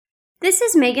This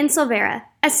is Megan Silvera,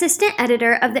 Assistant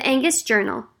Editor of the Angus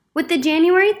Journal, with the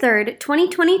January 3rd,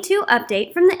 2022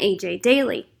 update from the AJ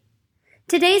Daily.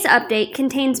 Today's update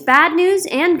contains bad news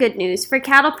and good news for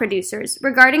cattle producers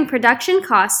regarding production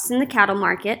costs in the cattle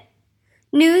market,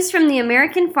 news from the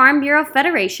American Farm Bureau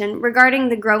Federation regarding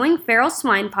the growing feral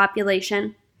swine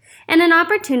population, and an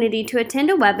opportunity to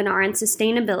attend a webinar on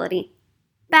sustainability.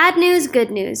 Bad news, good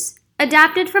news,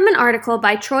 adapted from an article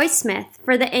by Troy Smith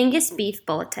for the Angus Beef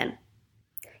Bulletin.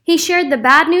 He shared the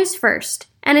bad news first,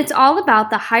 and it's all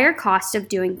about the higher cost of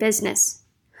doing business.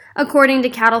 According to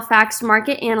CattleFax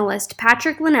market analyst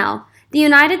Patrick Linnell, the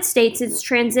United States is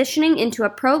transitioning into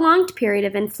a prolonged period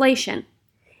of inflation.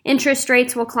 Interest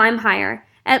rates will climb higher,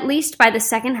 at least by the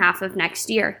second half of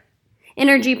next year.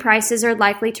 Energy prices are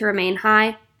likely to remain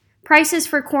high. Prices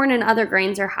for corn and other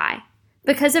grains are high.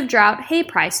 Because of drought, hay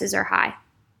prices are high.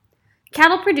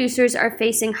 Cattle producers are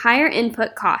facing higher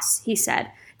input costs, he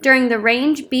said, during the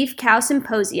Range Beef Cow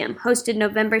Symposium hosted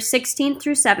November 16th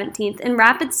through 17th in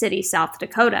Rapid City, South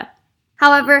Dakota.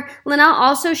 However, Linnell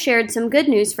also shared some good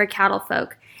news for cattle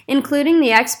folk, including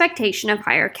the expectation of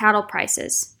higher cattle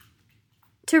prices.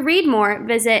 To read more,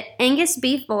 visit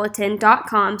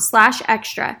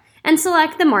angusbeefbulletin.com/extra and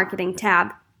select the Marketing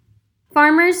tab.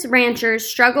 Farmers, ranchers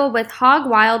struggle with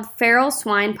hog-wild feral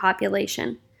swine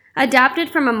population, adapted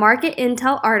from a market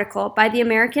intel article by the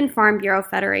American Farm Bureau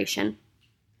Federation.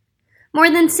 More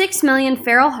than 6 million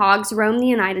feral hogs roam the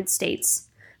United States.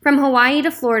 From Hawaii to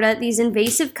Florida, these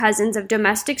invasive cousins of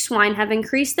domestic swine have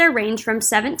increased their range from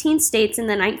 17 states in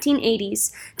the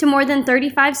 1980s to more than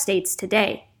 35 states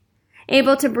today.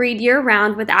 Able to breed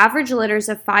year-round with average litters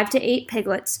of 5 to 8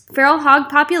 piglets, feral hog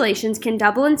populations can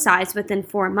double in size within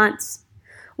 4 months.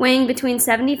 Weighing between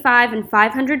 75 and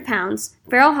 500 pounds,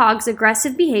 feral hogs'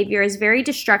 aggressive behavior is very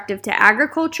destructive to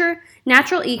agriculture,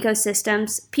 natural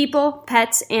ecosystems, people,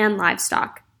 pets, and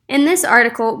livestock. In this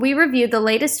article, we review the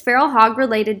latest feral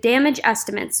hog-related damage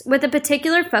estimates with a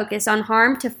particular focus on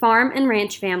harm to farm and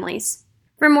ranch families.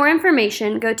 For more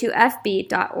information, go to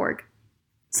fb.org.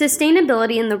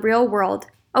 Sustainability in the Real World,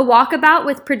 a walkabout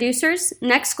with producers,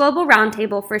 next Global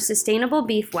Roundtable for Sustainable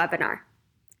Beef webinar.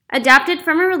 Adapted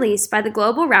from a release by the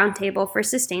Global Roundtable for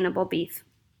Sustainable Beef.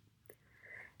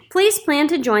 Please plan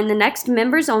to join the next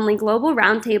members-only Global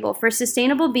Roundtable for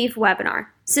Sustainable Beef webinar,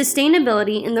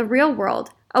 Sustainability in the Real World,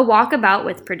 a walkabout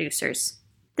with producers.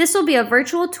 This will be a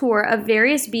virtual tour of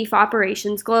various beef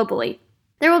operations globally.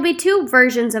 There will be 2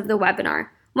 versions of the webinar,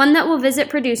 one that will visit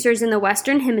producers in the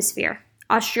Western Hemisphere,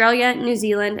 Australia, New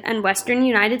Zealand, and Western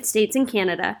United States and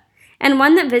Canada, and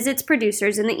one that visits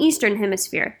producers in the Eastern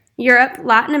Hemisphere, Europe,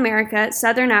 Latin America,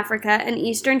 Southern Africa, and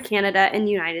Eastern Canada and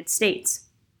United States.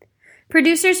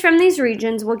 Producers from these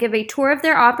regions will give a tour of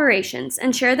their operations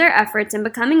and share their efforts in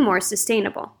becoming more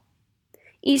sustainable.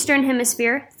 Eastern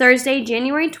Hemisphere, Thursday,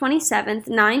 January 27th,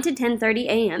 9 to 10:30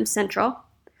 a.m. Central.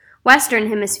 Western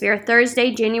Hemisphere, Thursday,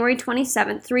 January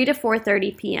 27th, 3 to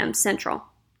 4:30 p.m. Central.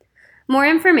 More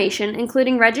information,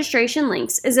 including registration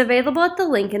links, is available at the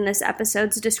link in this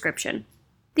episode's description.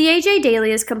 The AJ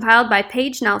Daily is compiled by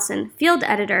Paige Nelson, Field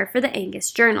Editor for the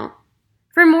Angus Journal.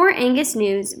 For more Angus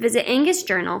news, visit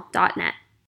angusjournal.net.